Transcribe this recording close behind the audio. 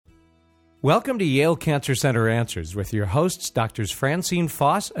Welcome to Yale Cancer Center Answers with your hosts, Drs. Francine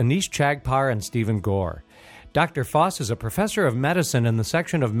Foss, Anish Chagpar, and Stephen Gore. Dr. Foss is a professor of medicine in the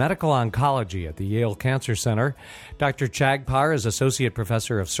section of medical oncology at the Yale Cancer Center. Dr. Chagpar is associate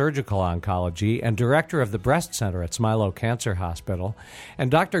professor of surgical oncology and director of the breast center at Smilow Cancer Hospital. And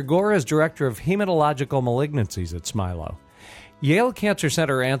Dr. Gore is director of hematological malignancies at Smilow. Yale Cancer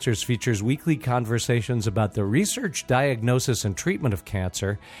Center Answers features weekly conversations about the research, diagnosis, and treatment of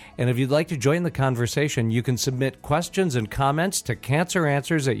cancer. And if you'd like to join the conversation, you can submit questions and comments to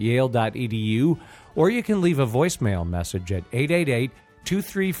canceranswers@yale.edu, or you can leave a voicemail message at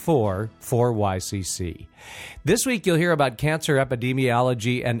 888-234-4YCC. This week, you'll hear about cancer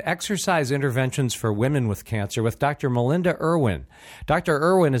epidemiology and exercise interventions for women with cancer with Dr. Melinda Irwin. Dr.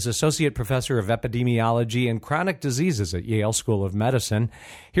 Irwin is Associate Professor of Epidemiology and Chronic Diseases at Yale School of Medicine.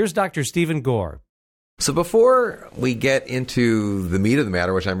 Here's Dr. Stephen Gore. So before we get into the meat of the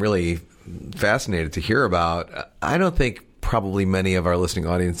matter, which I'm really fascinated to hear about, I don't think probably many of our listening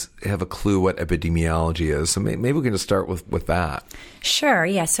audience have a clue what epidemiology is. So maybe we can just start with that. Sure,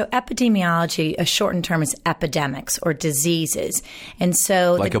 yeah. So epidemiology, a shortened term, is epidemics or diseases. And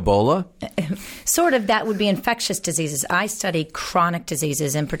so like Ebola? Sort of, that would be infectious diseases. I study chronic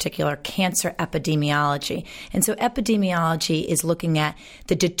diseases, in particular cancer epidemiology. And so epidemiology is looking at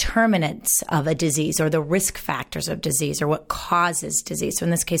the determinants of a disease or the risk factors of disease or what causes disease. So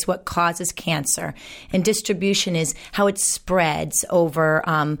in this case, what causes cancer. And distribution is how it spreads over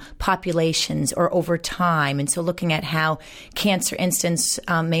populations or over time. And so looking at how cancer incidence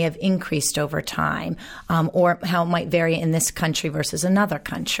may have increased over time or how it might vary in this country versus another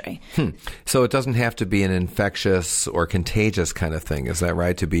country. So it doesn't have to be an infectious or contagious kind of thing, is that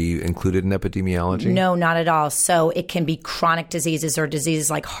right, to be included in epidemiology? No, not at all. So it can be chronic diseases or diseases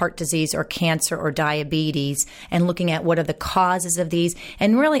like heart disease or cancer or diabetes, and looking at what are the causes of these.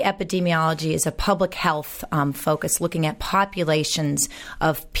 And really epidemiology is a public health focus, looking at populations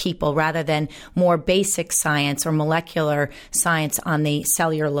of people rather than more basic science or molecular science on the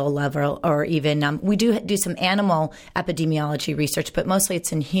cellular level, or even we do some animal epidemiology research, but mostly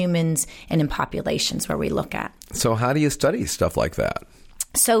it's in humans and in populations where we look at. So how do you study stuff like that?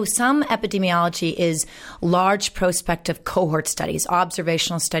 So some epidemiology is large prospective cohort studies,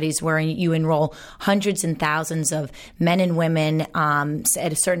 observational studies where you enroll hundreds and thousands of men and women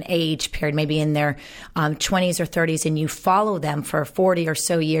at a certain age period, maybe in their 20s or 30s, and you follow them for 40 or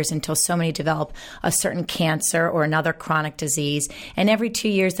so years until so many develop a certain cancer or another chronic disease. And every 2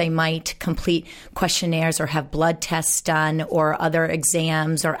 years they might complete questionnaires or have blood tests done or other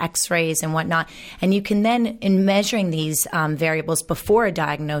exams or x-rays and whatnot. And you can then, in measuring these variables before a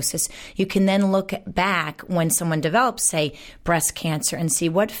diagnosis, you can then look back when someone develops, say, breast cancer and see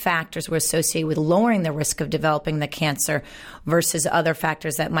what factors were associated with lowering the risk of developing the cancer versus other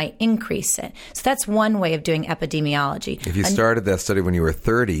factors that might increase it. So that's one way of doing epidemiology. If you started that study when you were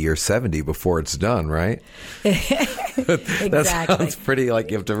 30, you're 70 before it's done, right? Exactly. That sounds pretty like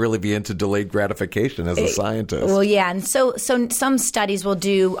you have to really be into delayed gratification as a scientist. Well, yeah. And so some studies will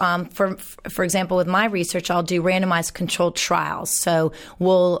do, for example, with my research, I'll do randomized controlled trials. So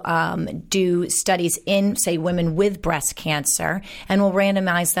we'll do studies in, say, women with breast cancer, and we'll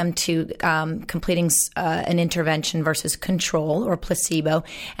randomize them to completing an intervention versus control or placebo.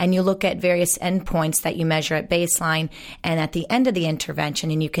 And you look at various endpoints that you measure at baseline and at the end of the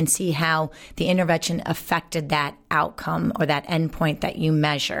intervention, and you can see how the intervention affected that outcome or that endpoint that you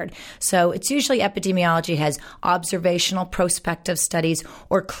measured. So it's usually epidemiology has observational prospective studies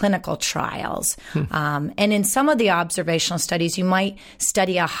or clinical trials. And in some of the observational studies, you might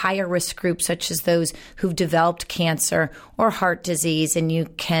study a higher risk group, such as those who've developed cancer or heart disease, and you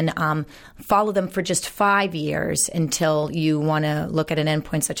can follow them for just 5 years until you want to look at an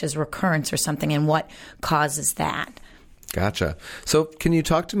endpoint such as recurrence or something and what causes that. Gotcha. So can you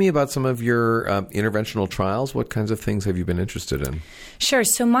talk to me about some of your interventional trials? What kinds of things have you been interested in? Sure.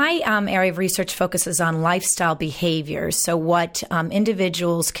 So my area of research focuses on lifestyle behaviors. So what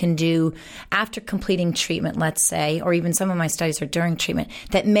individuals can do after completing treatment, let's say, or even some of my studies are during treatment,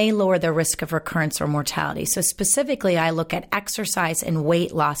 that may lower their risk of recurrence or mortality. So specifically, I look at exercise and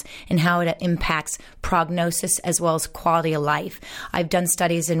weight loss and how it impacts prognosis as well as quality of life. I've done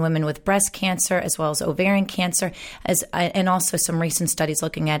studies in women with breast cancer as well as ovarian cancer, and also some recent studies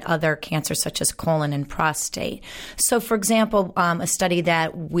looking at other cancers such as colon and prostate. So, for example, a study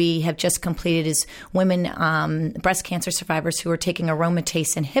that we have just completed is women, breast cancer survivors who are taking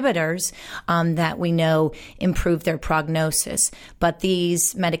aromatase inhibitors that we know improve their prognosis. But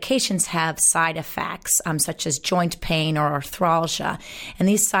these medications have side effects such as joint pain or arthralgia. And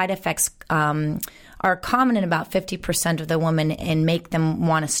these side effects are common in about 50% of the women and make them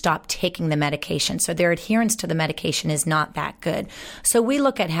want to stop taking the medication. So their adherence to the medication is not that good. So we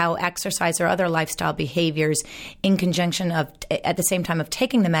look at how exercise or other lifestyle behaviors in conjunction of, at the same time of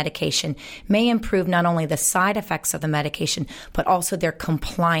taking the medication, may improve not only the side effects of the medication, but also their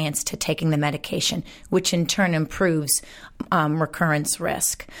compliance to taking the medication, which in turn improves recurrence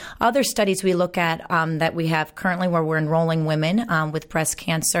risk. Other studies we look at that we have currently where we're enrolling women with breast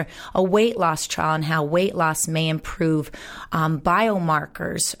cancer, a weight loss trial and how weight loss may improve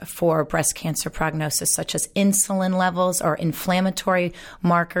biomarkers for breast cancer prognosis, such as insulin levels or inflammatory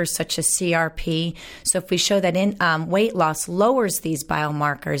markers such as CRP. So if we show that weight loss lowers these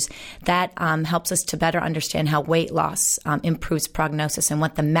biomarkers, that helps us to better understand how weight loss improves prognosis and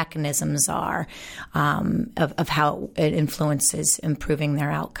what the mechanisms are of how it influences improving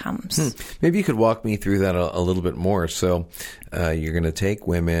their outcomes. Maybe you could walk me through that a little bit more. So you're going to take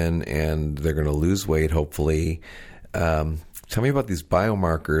women and they're going to lose weight, hopefully. Tell me about these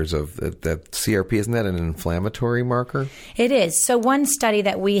biomarkers of that CRP. Isn't that an inflammatory marker? It is. So one study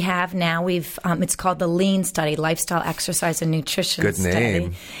that we have now, it's called the LEAN study, Lifestyle, Exercise, and Nutrition Good Study.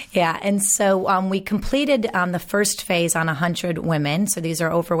 name. Yeah. And so we completed the first phase on 100 women. So these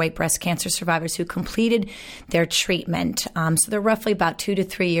are overweight breast cancer survivors who completed their treatment. So they're roughly about 2 to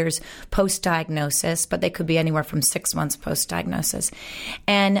 3 years post-diagnosis, but they could be anywhere from 6 months post-diagnosis.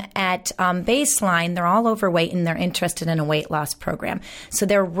 And at baseline, they're all overweight and they're interested in a weight loss program. So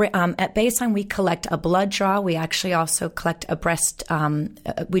they're at baseline, we collect a blood draw. We actually also collect a breast.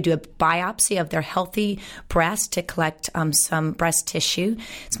 We do a biopsy of their healthy breast to collect some breast tissue.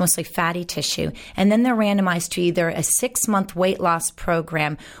 It's mostly fatty tissue, and then they're randomized to either a 6-month weight loss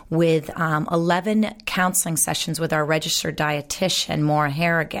program with 11 counseling sessions with our registered dietitian, Maura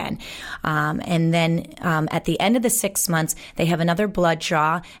Harrigan, and then at the end of the 6 months, they have another blood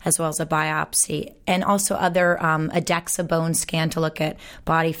draw as well as a biopsy, and also other a DEXA bone scan to look at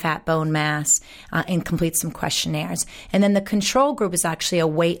body fat, bone mass, and complete some questionnaires. And then the control group is actually a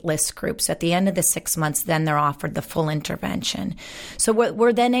waitlist group. So at the end of the 6 months, then they're offered the full intervention. So what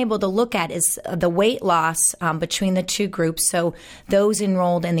we're then able to look at is the weight loss between the two groups. So those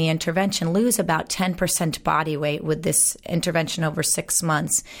enrolled in the intervention lose about 10% body weight with this intervention over 6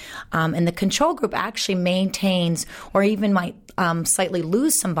 months. And the control group actually maintains or even might slightly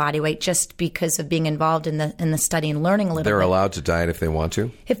lose some body weight just because of being involved in the study and learning a little They're bit. allowed to diet if they want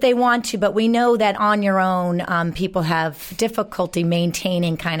to? If they want to, but we know that on your own, people have difficulty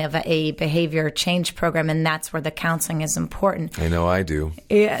maintaining kind of a behavior change program, and that's where the counseling is important. I know I do.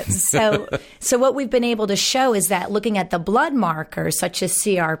 Yeah. So what we've been able to show is that looking at the blood markers, such as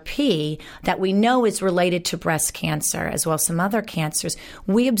CRP, that we know is related to breast cancer as well as some other cancers,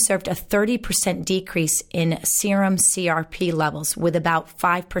 we observed a 30% decrease in serum CRP levels with about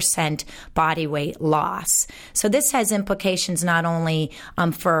 5% body weight loss. So this has implications not only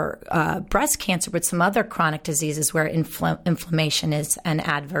for breast cancer, but some other chronic diseases where inflammation is an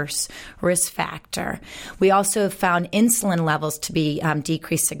adverse risk factor. We also have found insulin levels to be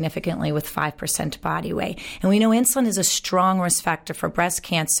decreased significantly with 5% body weight. And we know insulin is a strong risk factor for breast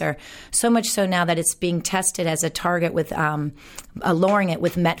cancer, so much so now that it's being tested as a target with lowering it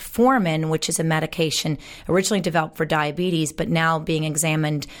with metformin, which is a medication originally developed for diabetes, but now being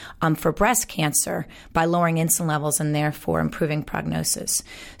examined for breast cancer by lowering insulin levels and therefore improving prognosis.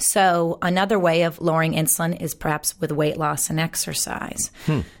 So another way of lowering insulin is perhaps with weight loss and exercise.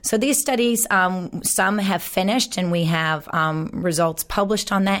 So these studies, some have finished and we have results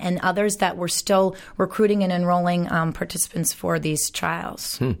published on that, and others that we're still recruiting and enrolling participants for these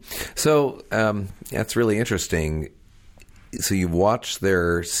trials. So that's really interesting. So you watch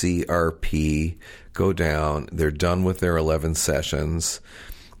their CRP go down. They're done with their 11 sessions.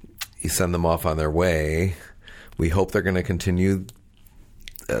 You send them off on their way. We hope they're going to continue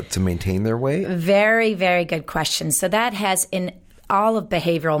to maintain their weight? Very, very good question. So that has in all of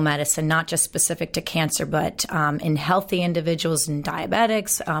behavioral medicine, not just specific to cancer, but in healthy individuals and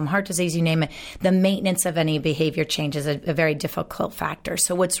diabetics, heart disease, you name it, the maintenance of any behavior change is a very difficult factor.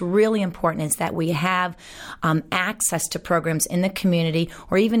 So what's really important is that we have access to programs in the community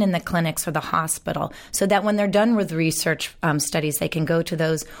or even in the clinics or the hospital so that when they're done with research studies, they can go to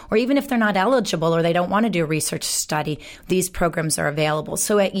those, or even if they're not eligible or they don't want to do a research study, these programs are available.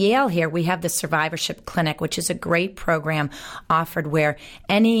 So at Yale here, we have the Survivorship Clinic, which is a great program offered offered where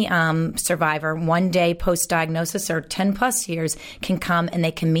any survivor, 1 day post-diagnosis or 10 plus years, can come and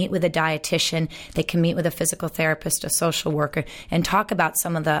they can meet with a dietitian, they can meet with a physical therapist, a social worker, and talk about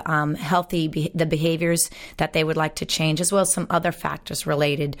some of the the behaviors that they would like to change, as well as some other factors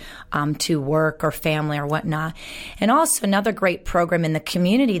related to work or family or whatnot. And also another great program in the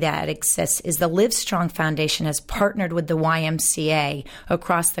community that exists is the Live Strong Foundation has partnered with the YMCA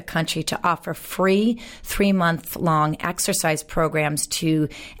across the country to offer free 3-month-long exercise programs to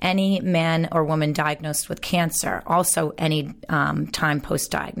any man or woman diagnosed with cancer, also any time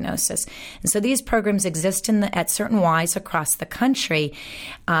post-diagnosis. And so these programs exist at certain Ys across the country,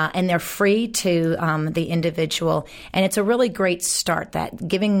 and they're free to the individual. And it's a really great start, that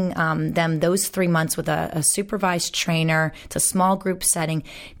giving them those 3 months with a supervised trainer. It's a small group setting,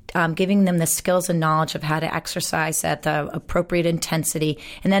 giving them the skills and knowledge of how to exercise at the appropriate intensity.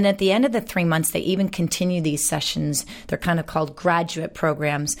 And then at the end of the 3 months, they even continue these sessions. They're kind of called graduate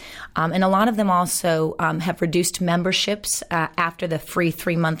programs. And a lot of them also have reduced memberships after the free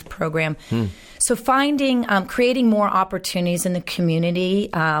 3-month program. So creating more opportunities in the community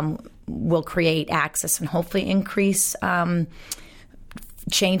will create access and hopefully increase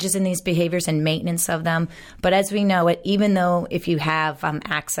changes in these behaviors and maintenance of them. But as we know, even though if you have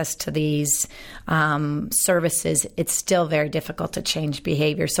access to these services, it's still very difficult to change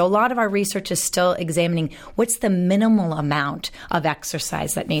behavior. So a lot of our research is still examining what's the minimal amount of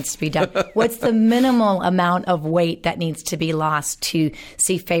exercise that needs to be done. What's the minimal amount of weight that needs to be lost to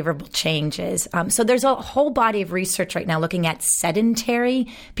see favorable changes. So there's a whole body of research right now looking at sedentary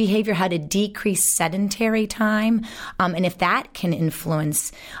behavior, how to decrease sedentary time, and if that can influence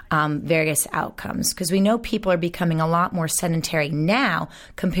various outcomes, because we know people are becoming a lot more sedentary now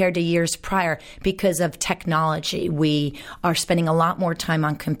compared to years prior because of technology. We are spending a lot more time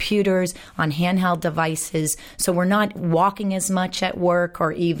on computers, on handheld devices, so we're not walking as much at work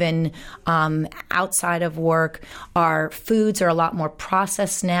or even outside of work. Our foods are a lot more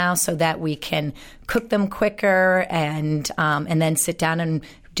processed now so that we can cook them quicker and then sit down and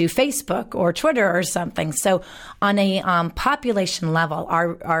do Facebook or Twitter or something. So on a population level,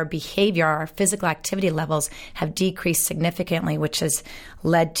 our behavior, our physical activity levels have decreased significantly, which has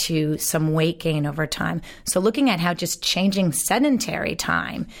led to some weight gain over time. So looking at how just changing sedentary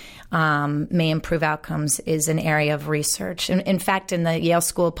time may improve outcomes is an area of research. In fact, in the Yale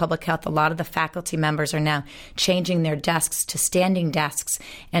School of Public Health, a lot of the faculty members are now changing their desks to standing desks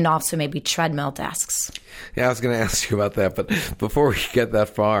and also maybe treadmill desks. Yeah, I was going to ask you about that, but before we get that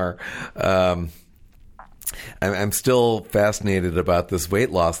far, I'm still fascinated about this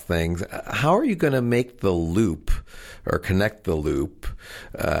weight loss thing. How are you going to make the loop or connect the loop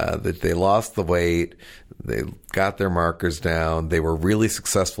that they lost the weight, they got their markers down, they were really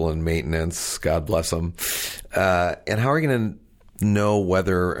successful in maintenance, God bless them, and how are you going to know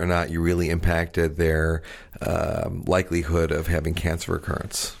whether or not you really impacted their likelihood of having cancer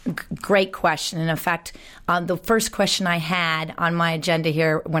recurrence? Great question. And in fact, the first question I had on my agenda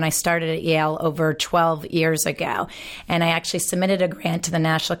here when I started at Yale over 12 years ago, and I actually submitted a grant to the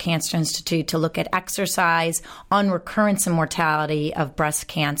National Cancer Institute to look at exercise on recurrence and mortality of breast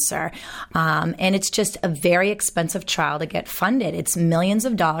cancer. And it's just a very expensive trial to get funded. It's millions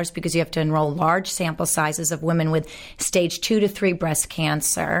of dollars because you have to enroll large sample sizes of women with stage 2 to 3 breast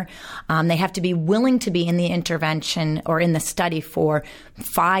cancer. They have to be willing to be in the intervention or in the study for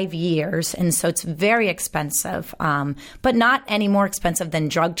 5 years. And so it's very expensive, but not any more expensive than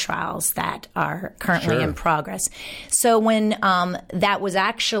drug trials that are currently in progress. So when that was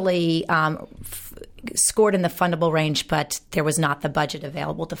actually scored in the fundable range, but there was not the budget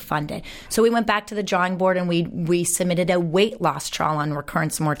available to fund it. So we went back to the drawing board and we submitted a weight loss trial on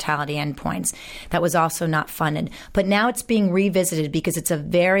recurrence and mortality endpoints that was also not funded. But now it's being revisited because it's a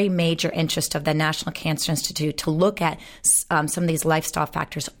very major interest of the National Cancer Institute to look at some of these lifestyle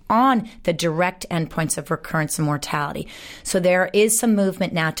factors on the direct endpoints of recurrence and mortality. So there is some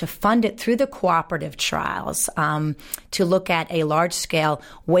movement now to fund it through the cooperative trials, to look at a large-scale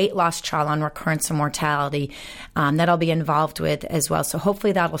weight loss trial on recurrence and mortality that I'll be involved with as well. So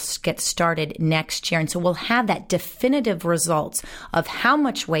hopefully that'll get started next year. And so we'll have that definitive results of how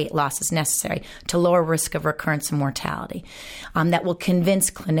much weight loss is necessary to lower risk of recurrence and mortality that will convince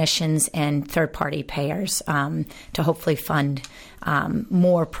clinicians and third-party payers to hopefully fund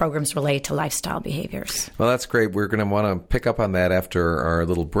more programs related to lifestyle behaviors. Well, that's great. We're going to want to pick up on that after our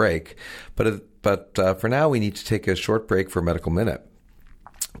little break. But for now, we need to take a short break for Medical Minute.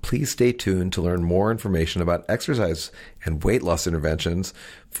 Please stay tuned to learn more information about exercise and weight loss interventions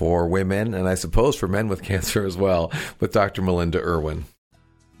for women, and I suppose for men with cancer as well, with Dr. Melinda Irwin.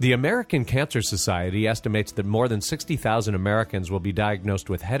 The American Cancer Society estimates that more than 60,000 Americans will be diagnosed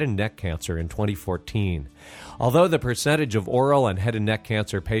with head and neck cancer in 2014. Although the percentage of oral and head and neck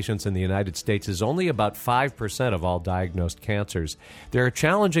cancer patients in the United States is only about 5% of all diagnosed cancers, there are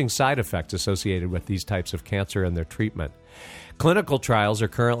challenging side effects associated with these types of cancer and their treatment. Clinical trials are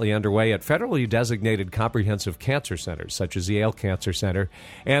currently underway at federally designated comprehensive cancer centers, such as Yale Cancer Center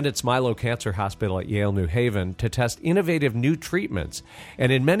and its Milo Cancer Hospital at Yale New Haven, to test innovative new treatments.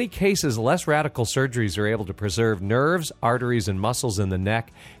 And in many cases, less radical surgeries are able to preserve nerves, arteries, and muscles in the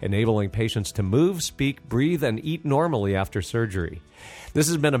neck, enabling patients to move, speak, breathe, and eat normally after surgery. This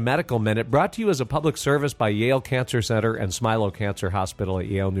has been a Medical Minute brought to you as a public service by Yale Cancer Center and Smilo Cancer Hospital at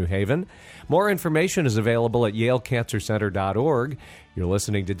Yale New Haven. More information is available at yalecancercenter.org. You're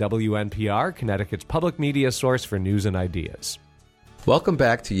listening to WNPR, Connecticut's public media source for news and ideas. Welcome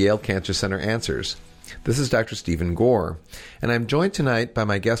back to Yale Cancer Center Answers. This is Dr. Stephen Gore, and I'm joined tonight by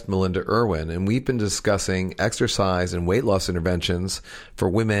my guest Melinda Irwin, and we've been discussing exercise and weight loss interventions for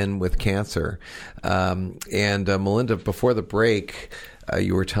women with cancer. Melinda, before the break,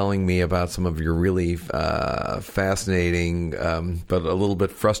 you were telling me about some of your really fascinating, but a little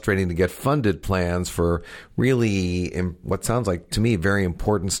bit frustrating to get funded plans for really, what sounds like to me, very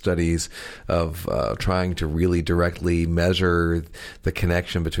important studies of trying to really directly measure the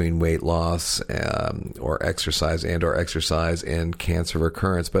connection between weight loss or exercise and cancer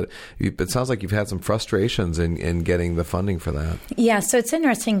recurrence. But it sounds like you've had some frustrations in getting the funding for that. Yeah, so it's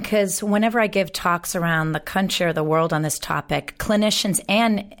interesting because whenever I give talks around the country or the world on this topic, clinicians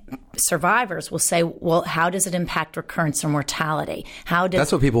and survivors will say, well, how does it impact recurrence or mortality?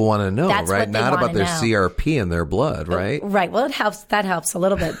 That's what people want to know, right? Not about their CRP in their blood, right? Right. Well, that helps a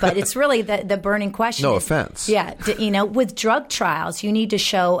little bit, but it's really the burning question. No offense. Yeah. With drug trials, you need to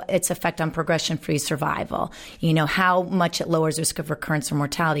show its effect on progression-free survival, how much it lowers risk of recurrence or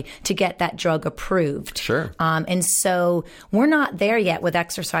mortality to get that drug approved. Sure. And so we're not there yet with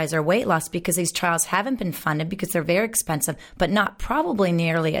exercise or weight loss because these trials haven't been funded because they're very expensive, but not probably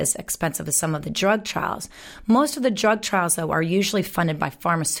nearly as expensive as some of the drug trials. Most of the drug trials, though, are usually funded by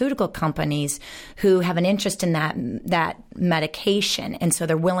pharmaceutical companies who have an interest in that medication, and so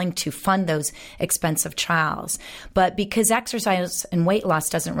they're willing to fund those expensive trials. But because exercise and weight loss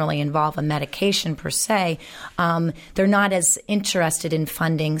doesn't really involve a medication per se, they're not as interested in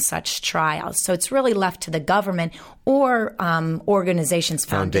funding such trials. So it's really left to the government or organizations,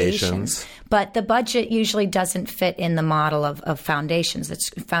 foundations. But the budget usually doesn't fit in the model of foundations.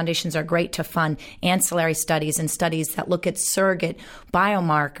 Foundations are great to fund ancillary studies and studies that look at surrogate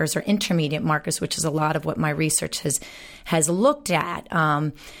biomarkers or intermediate markers, which is a lot of what my research has looked at.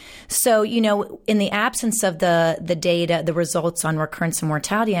 So, in the absence of the data, the results on recurrence and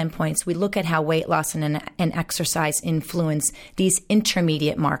mortality endpoints, we look at how weight loss and exercise influence these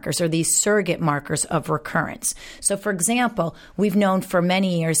intermediate markers or these surrogate markers of recurrence. So, for example, we've known for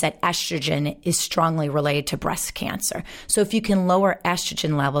many years that estrogen is strongly related to breast cancer. So if you can lower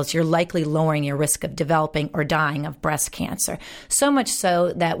estrogen levels, you're likely lowering your risk of developing or dying of breast cancer. So much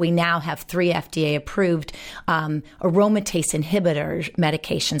so that we now have 3 FDA-approved aromatase inhibitor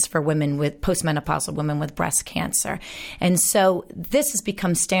medications for women with postmenopausal women with breast cancer. And so this has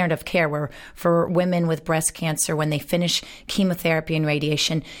become standard of care where for women with breast cancer, when they finish chemotherapy and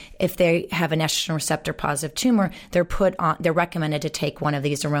radiation, if they have an estrogen receptor positive tumor, they're recommended to take one of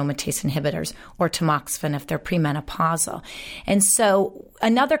these aromatase inhibitors or tamoxifen if they're premenopausal. And so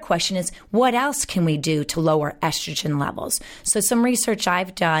another question is, what else can we do to lower estrogen levels? So some research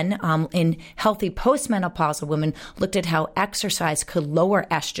I've done in healthy postmenopausal women looked at how exercise could lower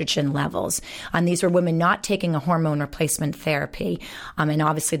estrogen levels. These were women not taking a hormone replacement therapy, and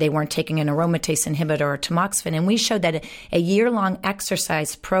obviously they weren't taking an aromatase inhibitor or tamoxifen. And we showed that a year-long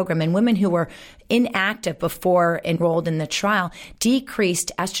exercise program in women who were inactive before enrolled in the trial decreased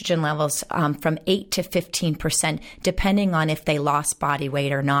estrogen levels from 8 to 15%, depending on if they lost body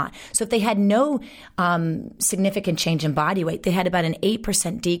weight or not. So if they had no significant change in body weight, they had about an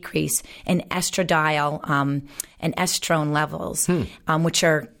 8% decrease in estradiol and estrone levels, which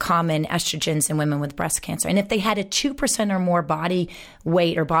are common estrogens in women with breast cancer. And if they had a 2% or more body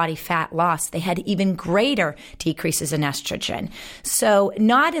weight or body fat loss, they had even greater decreases in estrogen. So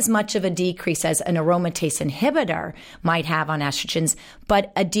not as much of a decrease as an aromatase inhibitor might have on estrogens,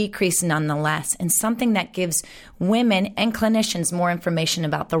 but a decrease nonetheless, and something that gives women and clinicians more information information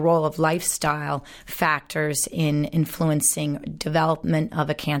about the role of lifestyle factors in influencing development of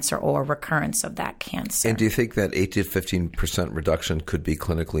a cancer or recurrence of that cancer. And do you think that 8 to 15% reduction could be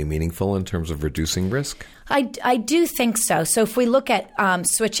clinically meaningful in terms of reducing risk? I do think so. So if we look at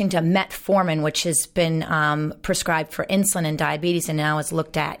switching to metformin, which has been prescribed for insulin and diabetes, and now is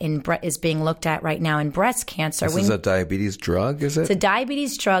being looked at right now in breast cancer. This is a diabetes drug, is it? It's a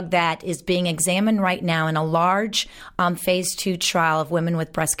diabetes drug that is being examined right now in a large phase 2 trial of women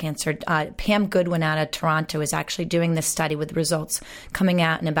with breast cancer. Pam Goodwin out of Toronto is actually doing this study with results coming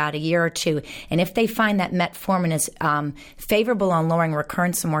out in about a year or two. And if they find that metformin is favorable on lowering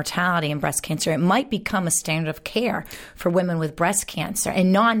recurrence and mortality in breast cancer, it might become a standard of care for women with breast cancer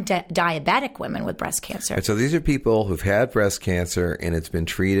and non-diabetic women with breast cancer. Right, so these are people who've had breast cancer and it's been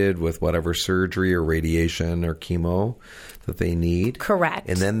treated with whatever surgery or radiation or chemo that they need. Correct.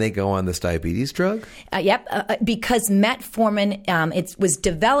 And then they go on this diabetes drug? Because metformin, it was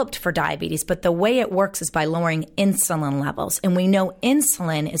developed for diabetes, but the way it works is by lowering insulin levels. And we know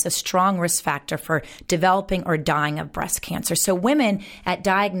insulin is a strong risk factor for developing or dying of breast cancer. So women at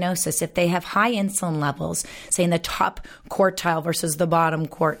diagnosis, if they have high insulin levels, say in the top quartile versus the bottom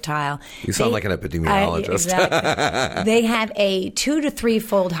quartile. You sound like an epidemiologist. Exactly. They have a 2 to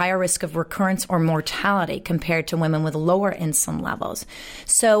 3-fold higher risk of recurrence or mortality compared to women with lower insulin levels.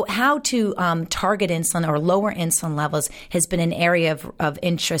 So how to target insulin or lower insulin levels has been an area of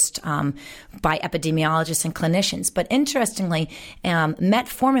interest by epidemiologists and clinicians. But interestingly,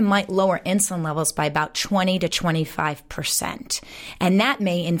 metformin might lower insulin levels by about 20 to 25%. And that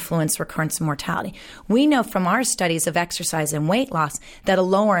may influence recurrence and mortality. We know from our studies of exercise and weight loss that a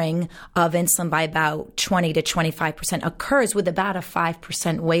lowering of insulin by about 20 to 25% occurs with about a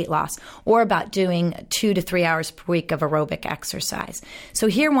 5% weight loss, or about doing 2 to 3 hours per week of aerobic exercise. So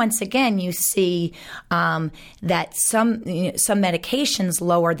here, once again, you see that some medications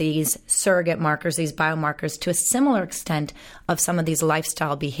lower these surrogate markers, these biomarkers, to a similar extent of some of these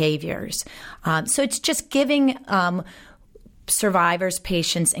lifestyle behaviors. So it's just giving survivors,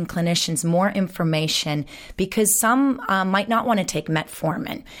 patients, and clinicians more information, because some might not want to take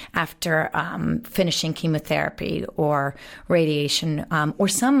metformin after finishing chemotherapy or radiation, or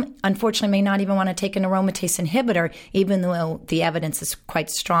some, unfortunately, may not even want to take an aromatase inhibitor, even though the evidence is quite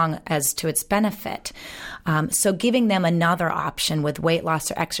strong as to its benefit. So giving them another option with weight loss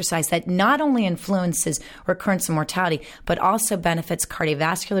or exercise that not only influences recurrence and mortality, but also benefits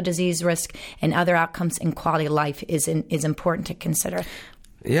cardiovascular disease risk and other outcomes in quality of life is important to consider.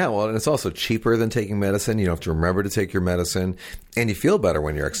 Yeah, well, and it's also cheaper than taking medicine. You don't have to remember to take your medicine, and you feel better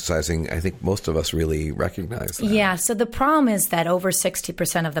when you're exercising. I think most of us really recognize that. Yeah, so the problem is that over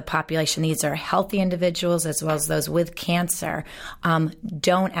 60% of the population, these are healthy individuals as well as those with cancer,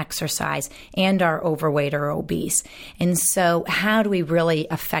 don't exercise and are overweight or obese. And so how do we really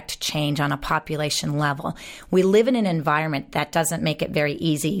affect change on a population level? We live in an environment that doesn't make it very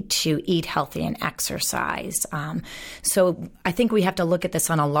easy to eat healthy and exercise. So I think we have to look at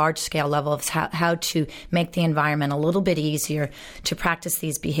this on a large scale level of how to make the environment a little bit easier to practice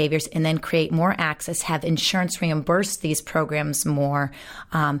these behaviors, and then create more access, have insurance reimburse these programs more,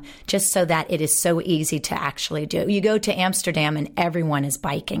 just so that it is so easy to actually do. You go to Amsterdam and everyone is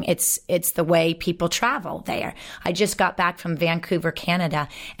biking. It's the way people travel there. I just got back from Vancouver, Canada,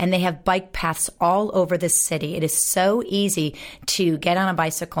 and they have bike paths all over the city. It is so easy to get on a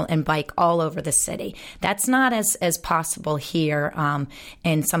bicycle and bike all over the city. That's not as possible here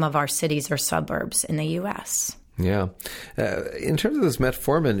in some of our cities or suburbs in the U.S. Yeah. In terms of this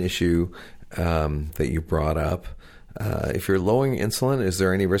metformin issue that you brought up, if you're lowering insulin, is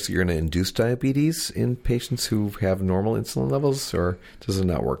there any risk that you're going to induce diabetes in patients who have normal insulin levels, or does it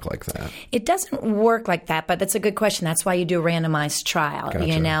not work like that? It doesn't work like that, but that's a good question. That's why you do a randomized trial.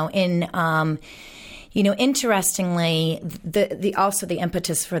 Gotcha. Interestingly, the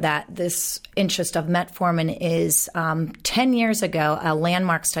impetus for this interest of metformin is 10 years ago, a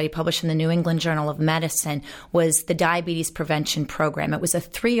landmark study published in the New England Journal of Medicine was the Diabetes Prevention Program. It was a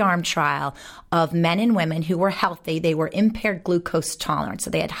 3-arm trial of men and women who were healthy. They were impaired glucose tolerance. So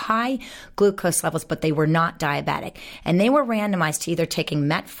they had high glucose levels, but they were not diabetic. And they were randomized to either taking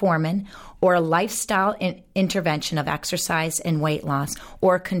metformin or a lifestyle intervention of exercise and weight loss,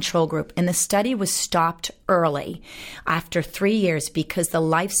 or a control group. And the study was stopped early after 3 years because the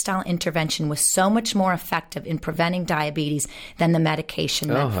lifestyle intervention was so much more effective in preventing diabetes than the medication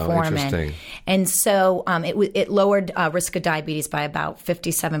metformin. How interesting. And so it lowered risk of diabetes by about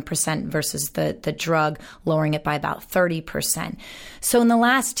 57% versus the drug lowering it by about 30%. So in the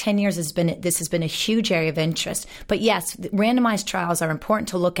last 10 years, this has been a huge area of interest. But yes, randomized trials are important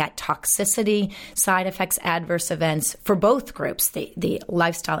to look at toxicity toxicity, side effects, adverse events for both groups, the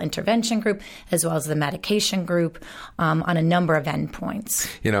lifestyle intervention group as well as the medication group, on a number of endpoints.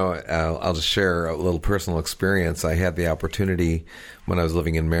 I'll just share a little personal experience. I had the opportunity when I was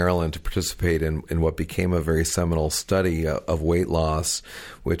living in Maryland to participate in what became a very seminal study of weight loss,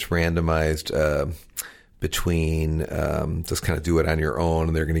 which randomized between just kind of do it on your own,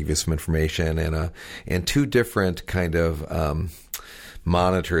 and they're going to give you some information, and two different kind of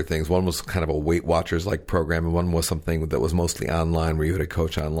monitor things. One was kind of a Weight Watchers like program, and one was something that was mostly online where you had a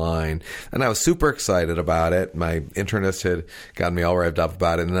coach online. And I was super excited about it. My internist had gotten me all revved up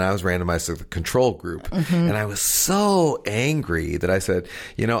about it, and then I was randomized to the control group. Mm-hmm. And I was so angry that I said,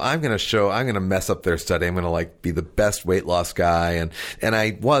 I'm going to mess up their study. I'm going to be the best weight loss guy. And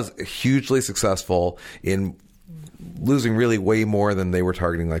I was hugely successful in losing really way more than they were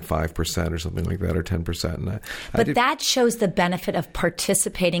targeting, like 5% or something like that, or 10%. But that shows the benefit of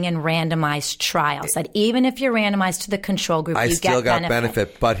participating in randomized trials, that even if you're randomized to the control group, you still got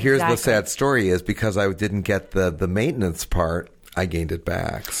benefit. But here's the sad story is because I didn't get the maintenance part, I gained it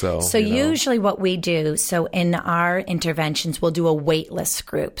back. So usually what we do, in our interventions, we'll do a waitlist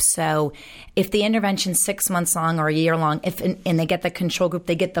group. So if the intervention's 6 months long or a year long, and they get the control group,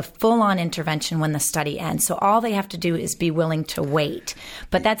 they get the full-on intervention when the study ends. So all they have to do is be willing to wait.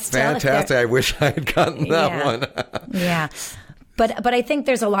 But that's still fantastic. I wish I had gotten that one. Yeah. But I think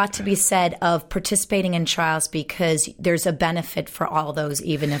there's a lot to be said of participating in trials because there's a benefit for all those,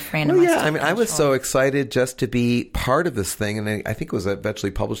 even if randomized. Well, yeah, I was so excited just to be part of this thing, and I think it was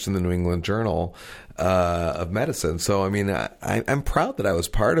eventually published in the New England Journal of Medicine. So, I'm proud that I was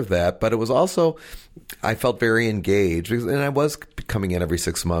part of that, but it was also, I felt very engaged, and I was coming in every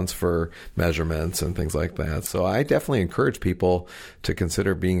 6 months for measurements and things like that. So I definitely encourage people to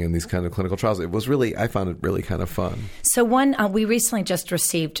consider being in these kind of clinical trials. I found it really kind of fun. So we recently just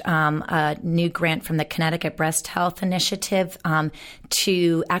received a new grant from the Connecticut Breast Health Initiative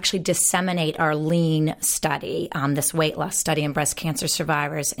to actually disseminate our LEAN study, this weight loss study in breast cancer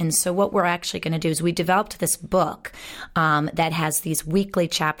survivors. And so what we're actually going to do is we developed this book that has these weekly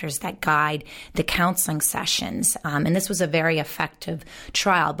chapters that guide the counseling sessions. And this was a very effective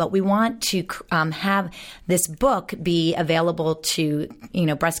trial, but we want to have this book be available to,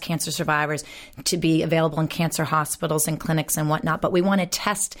 breast cancer survivors, to be available in cancer hospitals and clinics and whatnot. But we want to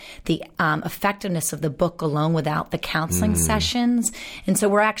test the effectiveness of the book alone without the counseling sessions. And so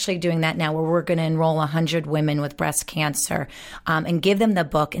we're actually doing that now, where we're going to enroll 100 women with breast cancer and give them the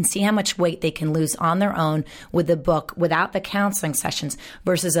book and see how much weight they can lose on their own with the book without the counseling sessions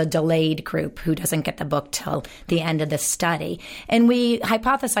versus a delayed group who doesn't get the book till the end of the study. And we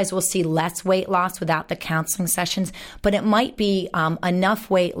hypothesize we'll see less weight loss without the counseling sessions, but it might be enough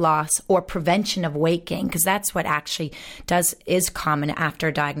weight loss or prevention of weight gain, because that's what actually is common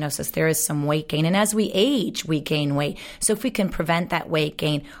after diagnosis. There is some weight gain. And as we age, we gain weight. So if we can prevent that weight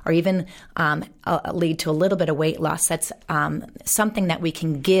gain or even lead to a little bit of weight loss, that's something that we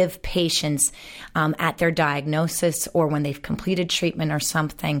can give patients at their diagnosis or when they've completed treatment or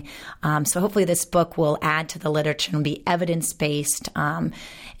something. So hopefully this book will add to the literature and be evidence-based and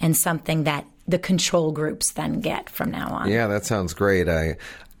something that the control groups then get from now on. Yeah, that sounds great.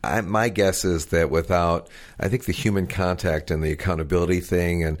 My guess is that without, I think the human contact and the accountability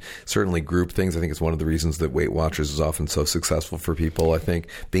thing, and certainly group things, I think it's one of the reasons that Weight Watchers is often so successful for people. I think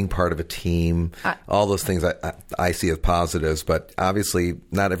being part of a team, all those things I see as positives, but obviously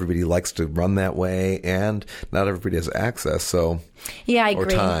not everybody likes to run that way, and not everybody has access. So yeah, I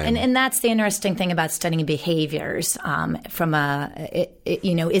agree. And that's the interesting thing about studying behaviors from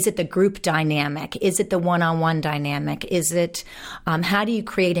is it the group dynamic? Is it the one-on-one dynamic? Is it how do you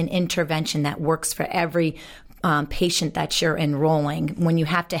create an intervention that works for every patient that you're enrolling when you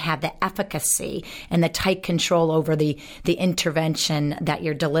have to have the efficacy and the tight control over the intervention that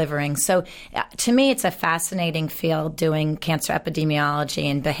you're delivering? So to me, it's a fascinating field doing cancer epidemiology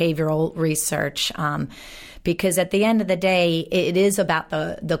and behavioral research. Because at the end of the day, it is about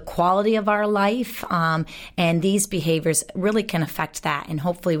the quality of our life, and these behaviors really can affect that. And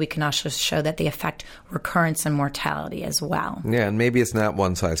hopefully we can also show that they affect recurrence and mortality as well. Yeah, and maybe it's not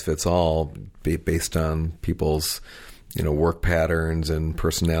one size fits all based on people's work patterns and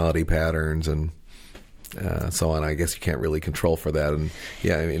personality patterns and so on. I guess you can't really control for that. And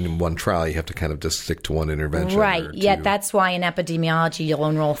yeah, in one trial, you have to kind of just stick to one intervention. Right. Yeah, that's why in epidemiology, you'll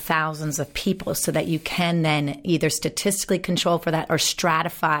enroll thousands of people so that you can then either statistically control for that or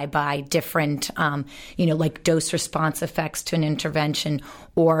stratify by different, like dose response effects to an intervention,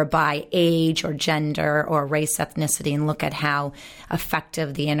 or by age or gender or race, ethnicity, and look at how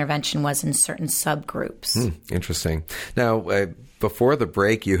effective the intervention was in certain subgroups. Interesting. Now, Before the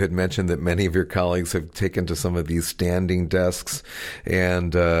break, you had mentioned that many of your colleagues have taken to some of these standing desks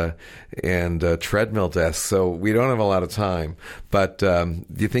and treadmill desks. So we don't have a lot of time. But do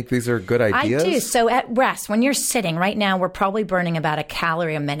you think these are good ideas? I do. So at rest, when you're sitting, right now we're probably burning about a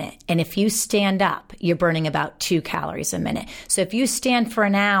calorie a minute. And if you stand up, you're burning about 2 calories a minute. So if you stand for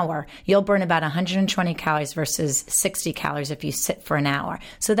an hour, you'll burn about 120 calories versus 60 calories if you sit for an hour.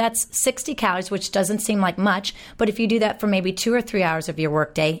 So that's 60 calories, which doesn't seem like much. But if you do that for maybe 2 or 3 hours of your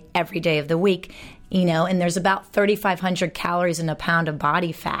workday every day of the week, and there's about 3,500 calories in a pound of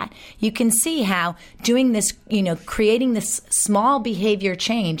body fat, you can see how doing this, creating this small behavior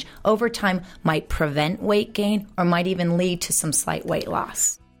change over time might prevent weight gain or might even lead to some slight weight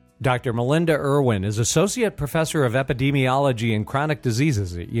loss. Dr. Melinda Irwin is Associate Professor of Epidemiology and Chronic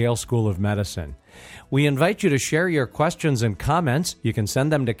Diseases at Yale School of Medicine. We invite you to share your questions and comments. You can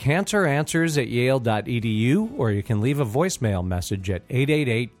send them to canceranswers@yale.edu, or you can leave a voicemail message at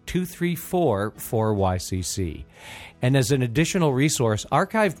 888-234-4YCC. And as an additional resource,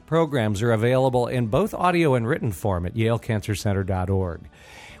 archived programs are available in both audio and written form at yalecancercenter.org.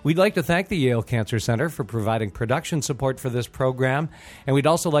 We'd like to thank the Yale Cancer Center for providing production support for this program, and we'd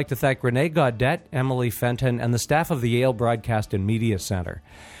also like to thank Renee Gaudette, Emily Fenton, and the staff of the Yale Broadcast and Media Center.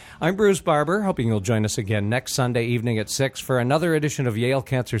 I'm Bruce Barber, hoping you'll join us again next Sunday evening at 6 for another edition of Yale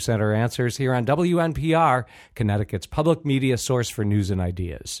Cancer Center Answers here on WNPR, Connecticut's public media source for news and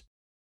ideas.